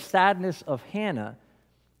see that the sadness of Hannah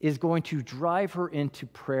is going to drive her into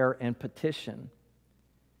prayer and petition.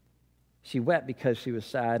 She wept because she was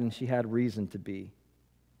sad, and she had reason to be.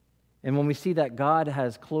 And when we see that God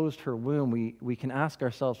has closed her womb, we can ask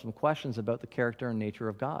ourselves some questions about the character and nature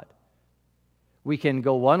of God. We can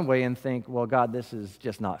go one way and think, well, God, this is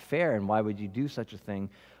just not fair, and why would you do such a thing?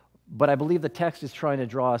 But I believe the text is trying to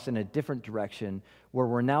draw us in a different direction, where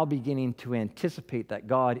we're now beginning to anticipate that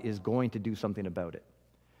God is going to do something about it,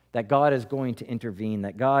 that God is going to intervene,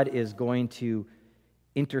 that God is going to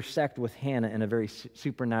intersect with Hannah in a very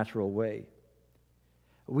supernatural way.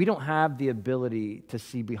 We don't have the ability to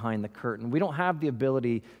see behind the curtain. We don't have the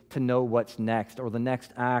ability to know what's next or the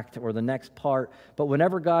next act or the next part. But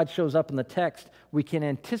whenever God shows up in the text, we can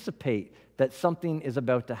anticipate that something is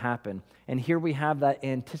about to happen. And here we have that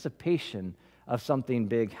anticipation of something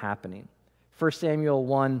big happening. 1 Samuel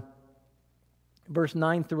 1, verse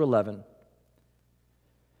 9 through 11.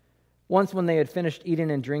 Once when they had finished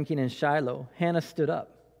eating and drinking in Shiloh, Hannah stood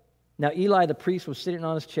up. Now Eli the priest was sitting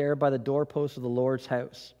on his chair by the doorpost of the Lord's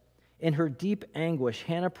house. In her deep anguish,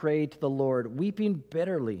 Hannah prayed to the Lord, weeping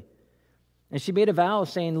bitterly. And she made a vow,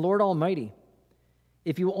 saying, Lord Almighty,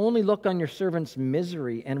 if you only look on your servant's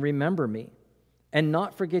misery and remember me, and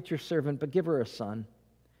not forget your servant, but give her a son,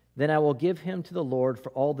 then I will give him to the Lord for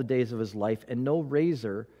all the days of his life, and no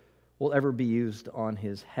razor will ever be used on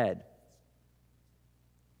his head.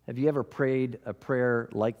 Have you ever prayed a prayer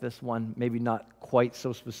like this one? Maybe not quite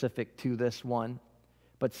so specific to this one,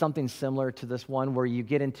 but something similar to this one, where you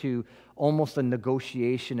get into almost a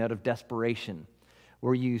negotiation out of desperation,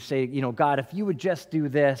 where you say, God, if you would just do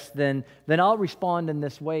this, then I'll respond in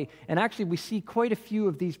this way. And actually, we see quite a few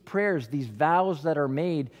of these prayers, these vows that are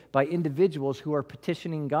made by individuals who are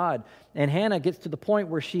petitioning God. And Hannah gets to the point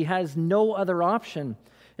where she has no other option.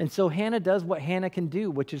 And so Hannah does what Hannah can do,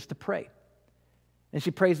 which is to pray. And she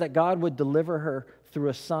prays that God would deliver her through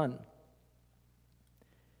a son.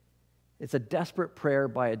 It's a desperate prayer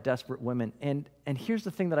by a desperate woman. And here's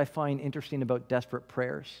the thing that I find interesting about desperate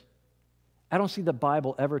prayers. I don't see the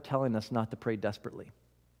Bible ever telling us not to pray desperately.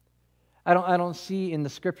 I don't see in the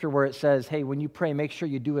scripture where it says, hey, when you pray, make sure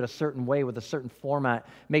you do it a certain way with a certain format.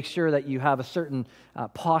 Make sure that you have a certain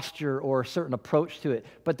posture or a certain approach to it.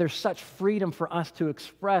 But there's such freedom for us to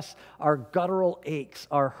express our guttural aches,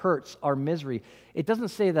 our hurts, our misery. It doesn't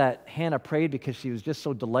say that Hannah prayed because she was just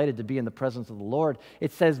so delighted to be in the presence of the Lord.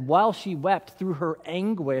 It says while she wept through her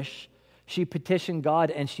anguish, she petitioned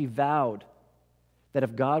God and she vowed that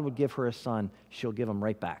if God would give her a son, she'll give him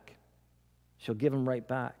right back. She'll give him right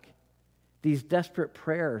back. These desperate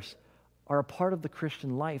prayers are a part of the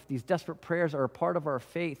Christian life. These desperate prayers are a part of our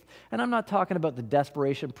faith. And I'm not talking about the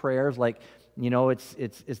desperation prayers like,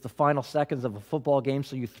 it's the final seconds of a football game,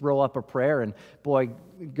 so you throw up a prayer and boy,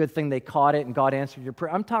 good thing they caught it and God answered your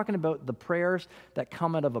prayer. I'm talking about the prayers that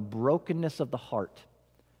come out of a brokenness of the heart,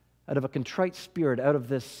 out of a contrite spirit, out of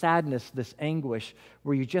this sadness, this anguish,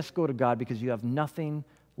 where you just go to God because you have nothing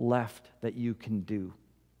left that you can do.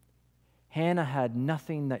 Hannah had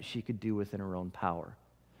nothing that she could do within her own power,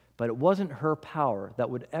 but it wasn't her power that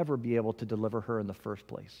would ever be able to deliver her in the first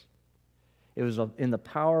place. It was in the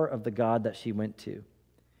power of the God that she went to,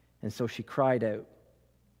 and so she cried out.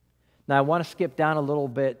 Now, I want to skip down a little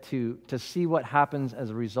bit to see what happens as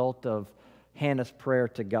a result of Hannah's prayer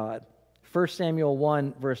to God. 1 Samuel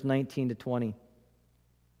 1, verse 19 to 20.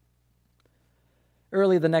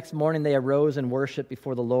 Early the next morning they arose and worshiped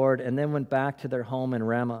before the Lord, and then went back to their home in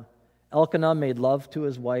Ramah. Elkanah made love to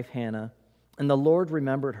his wife Hannah, and the Lord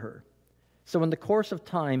remembered her. So in the course of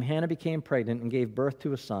time, Hannah became pregnant and gave birth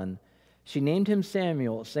to a son. She named him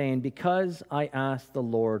Samuel, saying, because I asked the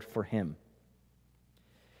Lord for him.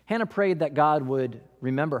 Hannah prayed that God would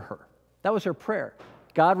remember her. That was her prayer.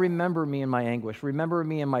 God, remember me in my anguish. Remember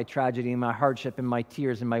me in my tragedy, in my hardship, in my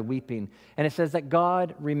tears, in my weeping. And it says that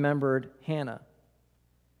God remembered Hannah.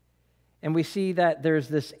 And we see that there's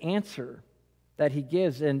this answer that he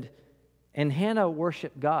gives, and Hannah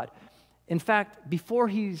worshiped God. In fact, before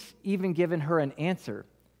he's even given her an answer,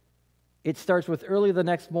 it starts with early the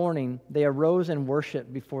next morning, they arose and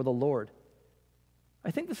worshiped before the Lord.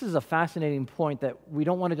 I think this is a fascinating point that we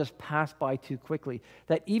don't want to just pass by too quickly,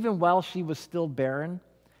 that even while she was still barren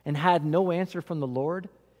and had no answer from the Lord,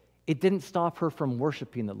 it didn't stop her from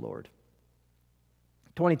worshiping the Lord.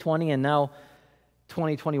 2020 and now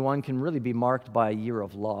 2021 can really be marked by a year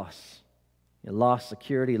of loss. Lost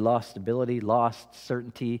security, lost stability, lost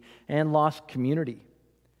certainty, and lost community.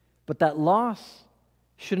 But that loss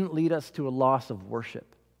shouldn't lead us to a loss of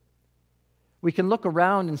worship. We can look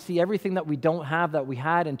around and see everything that we don't have that we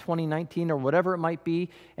had in 2019 or whatever it might be.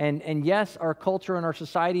 And yes, our culture and our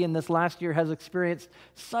society in this last year has experienced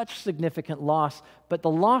such significant loss, but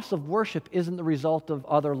the loss of worship isn't the result of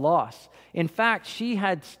other loss. In fact, she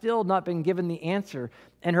had still not been given the answer,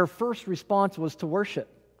 and her first response was to worship.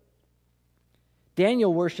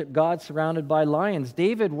 Daniel worshiped God surrounded by lions.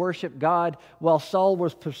 David worshiped God while Saul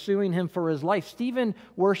was pursuing him for his life. Stephen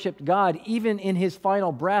worshiped God even in his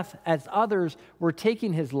final breath as others were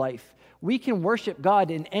taking his life. We can worship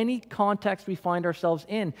God in any context we find ourselves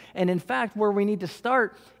in. And in fact, where we need to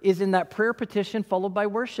start is in that prayer petition followed by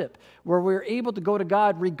worship, where we're able to go to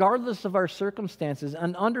God regardless of our circumstances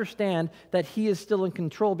and understand that He is still in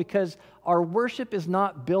control, because our worship is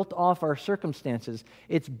not built off our circumstances.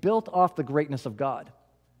 It's built off the greatness of God.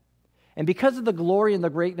 And because of the glory and the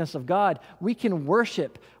greatness of God, we can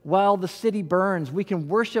worship while the city burns. We can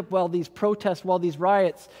worship while these protests, while these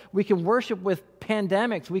riots. We can worship with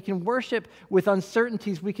pandemics. We can worship with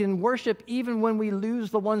uncertainties. We can worship even when we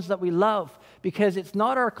lose the ones that we love, because it's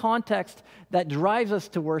not our context that drives us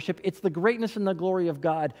to worship. It's the greatness and the glory of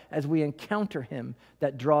God as we encounter Him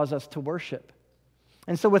that draws us to worship.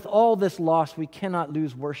 And so with all this loss, we cannot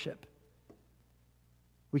lose worship.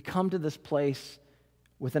 We come to this place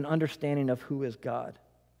with an understanding of who is God.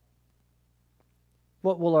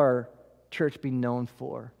 What will our church be known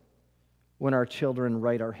for when our children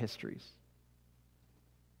write our histories?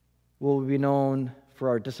 Will we be known for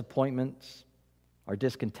our disappointments, our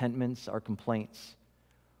discontentments, our complaints?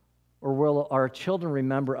 Or will our children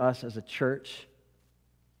remember us as a church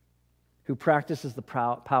who practices the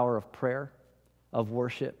power of prayer, of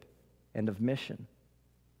worship, and of mission?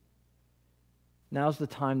 Now's the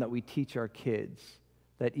time that we teach our kids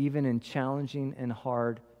that even in challenging and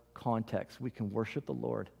hard contexts, we can worship the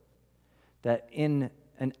Lord. That in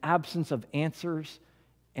an absence of answers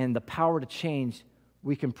and the power to change,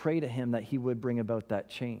 we can pray to Him that He would bring about that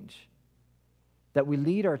change. That we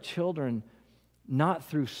lead our children not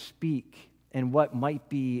through speak and what might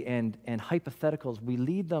be and hypotheticals. We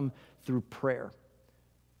lead them through prayer.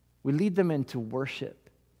 We lead them into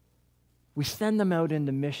worship. We send them out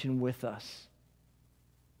into mission with us.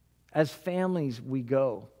 As families, we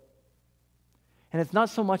go. And it's not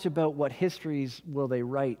so much about what histories will they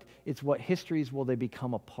write, it's what histories will they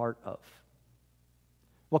become a part of.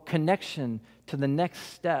 What connection to the next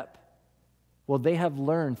step will they have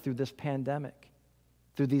learned through this pandemic,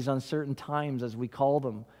 through these uncertain times as we call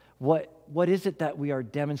them? What is it that we are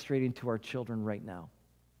demonstrating to our children right now?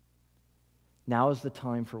 Now is the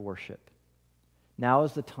time for worship. Now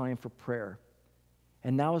is the time for prayer.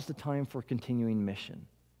 And now is the time for continuing mission.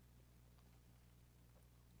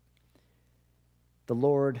 The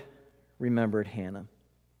Lord remembered Hannah.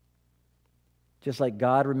 Just like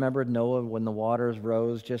God remembered Noah when the waters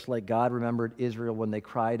rose, just like God remembered Israel when they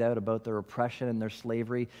cried out about their oppression and their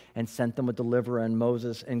slavery and sent them a deliverer and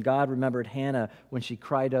Moses. And God remembered Hannah when she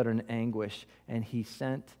cried out in anguish, and He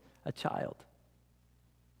sent a child.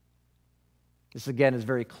 This again is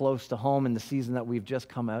very close to home in the season that we've just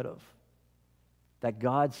come out of. That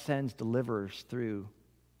God sends deliverers through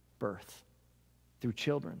birth, through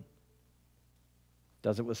children.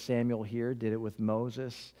 Does it with Samuel here, did it with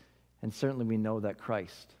Moses, and certainly we know that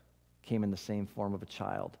Christ came in the same form of a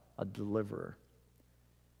child, a deliverer.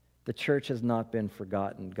 The church has not been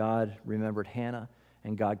forgotten. God remembered Hannah,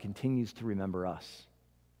 and God continues to remember us.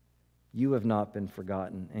 You have not been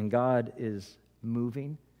forgotten, and God is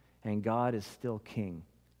moving, and God is still king,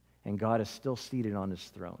 and God is still seated on His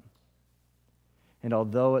throne. And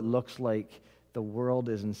although it looks like the world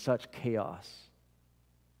is in such chaos,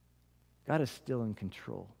 God is still in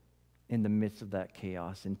control in the midst of that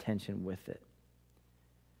chaos, in tension with it.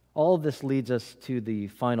 All of this leads us to the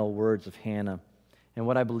final words of Hannah, and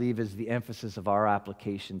what I believe is the emphasis of our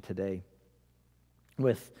application today.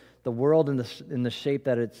 With the world in the shape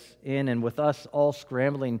that it's in, and with us all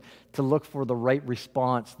scrambling to look for the right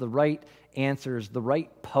response, the right answers, the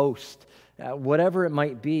right post, whatever it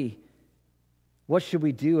might be, what should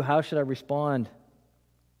we do? How should I respond?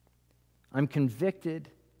 I'm convicted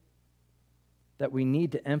that we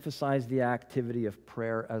need to emphasize the activity of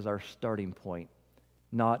prayer as our starting point,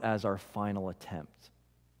 not as our final attempt.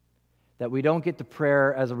 That we don't get to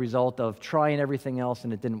prayer as a result of trying everything else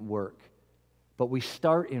and it didn't work. But we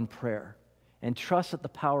start in prayer and trust that the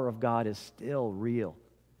power of God is still real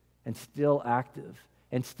and still active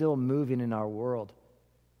and still moving in our world.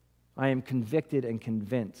 I am convicted and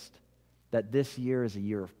convinced that this year is a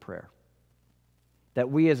year of prayer. That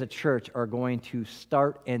we as a church are going to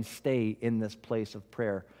start and stay in this place of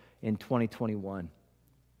prayer in 2021.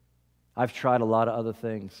 I've tried a lot of other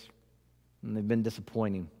things, and they've been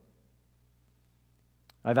disappointing.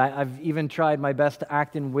 I've even tried my best to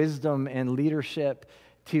act in wisdom and leadership,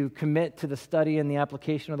 to commit to the study and the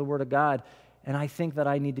application of the Word of God. And I think that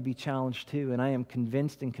I need to be challenged too. And I am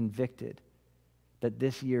convinced and convicted that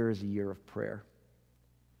this year is a year of prayer.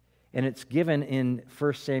 And it's given in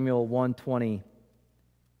 1 Samuel 1:20.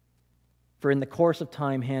 For in the course of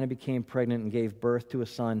time, Hannah became pregnant and gave birth to a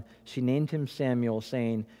son. She named him Samuel,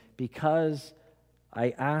 saying, because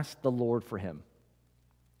I asked the Lord for him.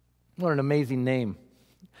 What an amazing name.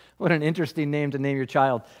 What an interesting name to name your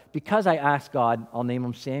child. Because I asked God, I'll name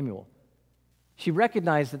him Samuel. She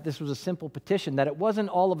recognized that this was a simple petition, that it wasn't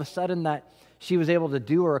all of a sudden that she was able to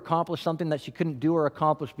do or accomplish something that she couldn't do or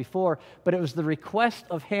accomplish before, but it was the request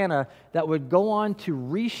of Hannah that would go on to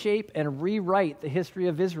reshape and rewrite the history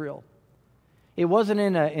of Israel. It wasn't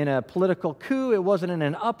in a political coup. It wasn't in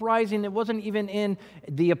an uprising. It wasn't even in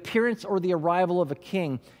the appearance or the arrival of a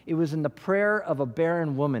king. It was in the prayer of a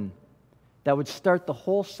barren woman that would start the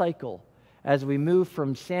whole cycle as we move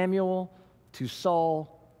from Samuel to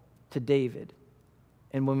Saul to David.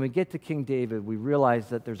 And when we get to King David, we realize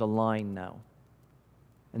that there's a line now.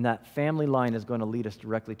 And that family line is going to lead us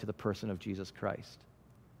directly to the person of Jesus Christ.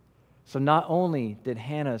 So not only did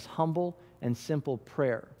Hannah's humble and simple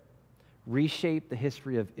prayer reshape the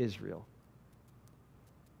history of Israel,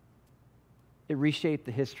 it reshaped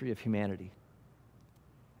the history of humanity.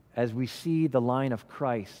 As we see the line of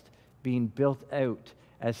Christ being built out,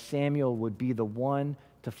 as Samuel would be the one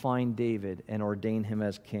to find David and ordain him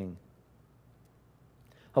as king.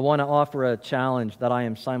 I want to offer a challenge that I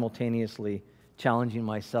am simultaneously challenging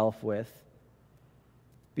myself with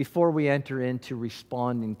before we enter into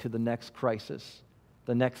responding to the next crisis,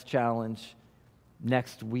 the next challenge,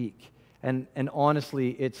 next week. And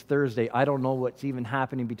honestly, it's Thursday. I don't know what's even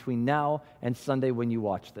happening between now and Sunday when you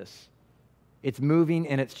watch this. It's moving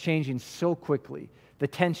and it's changing so quickly. The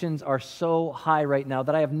tensions are so high right now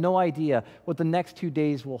that I have no idea what the next 2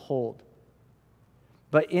 days will hold.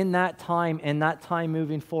 But in that time and that time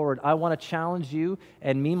moving forward, I want to challenge you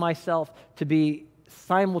and me, myself, to be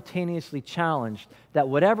simultaneously challenged that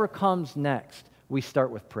whatever comes next, we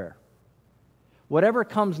start with prayer. Whatever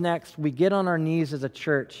comes next, we get on our knees as a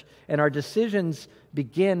church, and our decisions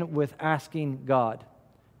begin with asking God,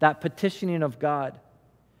 that petitioning of God.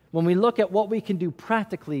 When we look at what we can do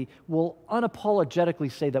practically, we'll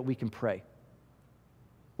unapologetically say that we can pray.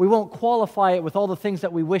 We won't qualify it with all the things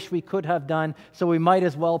that we wish we could have done, so we might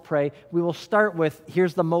as well pray. We will start with,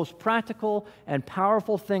 here's the most practical and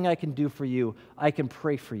powerful thing I can do for you. I can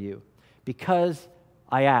pray for you because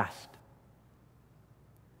I asked.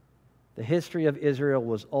 The history of Israel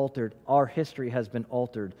was altered. Our history has been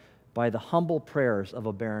altered by the humble prayers of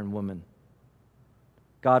a barren woman.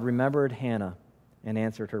 God remembered Hannah and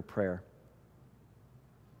answered her prayer.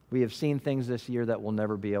 We have seen things this year that we'll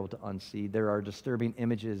never be able to unsee. There are disturbing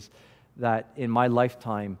images that in my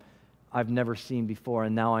lifetime I've never seen before,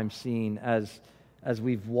 and now I'm seeing as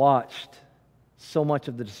we've watched so much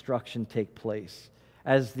of the destruction take place,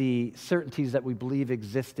 as the certainties that we believe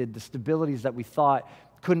existed, the stabilities that we thought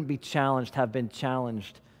couldn't be challenged have been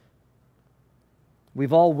challenged.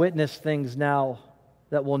 We've all witnessed things now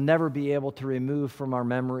that we'll never be able to remove from our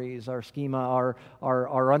memories, our schema,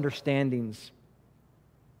 our understandings.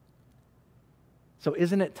 So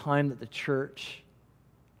isn't it time that the church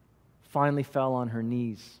finally fell on her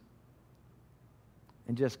knees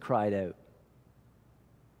and just cried out?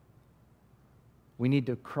 We need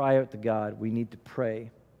to cry out to God. We need to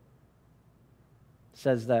pray. It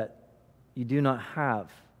says that you do not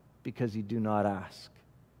have because you do not ask.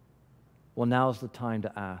 Well, now's the time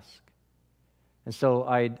to ask. And so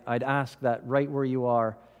I'd ask that right where you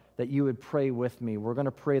are, that you would pray with me. We're going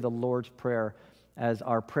to pray the Lord's Prayer as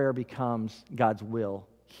our prayer becomes God's will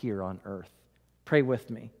here on earth. Pray with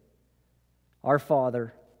me. Our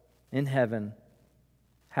Father in heaven,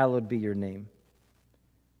 hallowed be your name.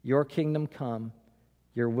 Your kingdom come,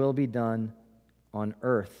 your will be done on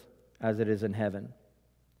earth as it is in heaven.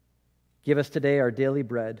 Give us today our daily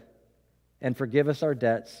bread, and forgive us our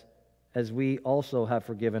debts as we also have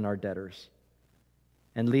forgiven our debtors.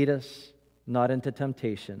 And lead us not into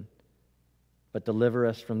temptation, but deliver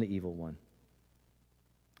us from the evil one.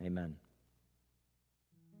 Amen.